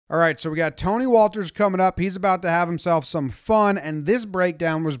All right, so we got Tony Wolters coming up. He's about to have himself some fun, and this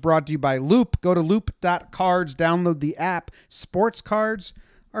breakdown was brought to you by Loop. Go to loop.cards, download the app. Sports cards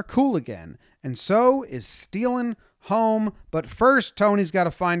are cool again, and so is stealing home. But first, Tony's got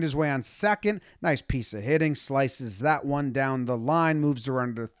to find his way on second. Nice piece of hitting. Slices that one down the line. Moves to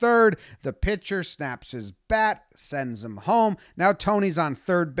run to third. The pitcher snaps his bat. Sends him home. Now Tony's on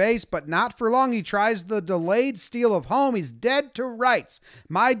third base, but not for long. He tries the delayed steal of home. He's dead to rights.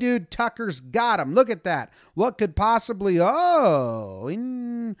 My dude Tucker's got him. Look at that. What could possibly... the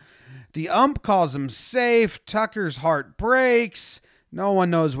ump calls him safe. Tucker's heart breaks. No one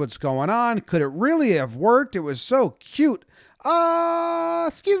knows what's going on. Could it really have worked? It was so cute.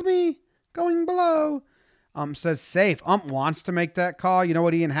 Excuse me. Going below. Ump says safe. Ump wants to make that call. You know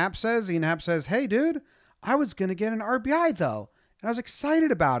what Ian Happ says? Ian Happ says, hey, dude, I was going to get an RBI, though. And I was excited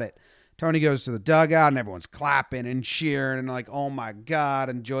about it. Tony goes to the dugout, and everyone's clapping and cheering and like, oh, my God.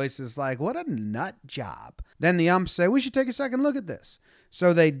 And Joyce is like, what a nut job. Then the umps say, we should take a second look at this.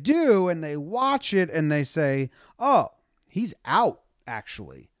 So they do, and they watch it, and they say, oh, he's out.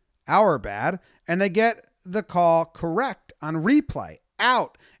 Actually, our bad. And they get the call correct on replay.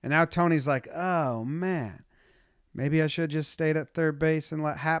 Out. And now Tony's like, oh, man. Maybe I should just stayed at third base and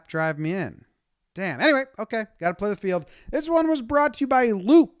let Hap drive me in. Damn. Anyway, okay. Got to play the field. This one was brought to you by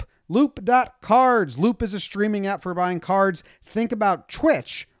Loop. Loop.cards. Loop is a streaming app for buying cards. Think about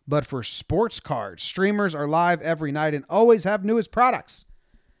Twitch, but for sports cards. Streamers are live every night and always have newest products.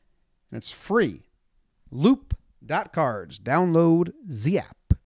 And it's free. Loop.cards. Download the app.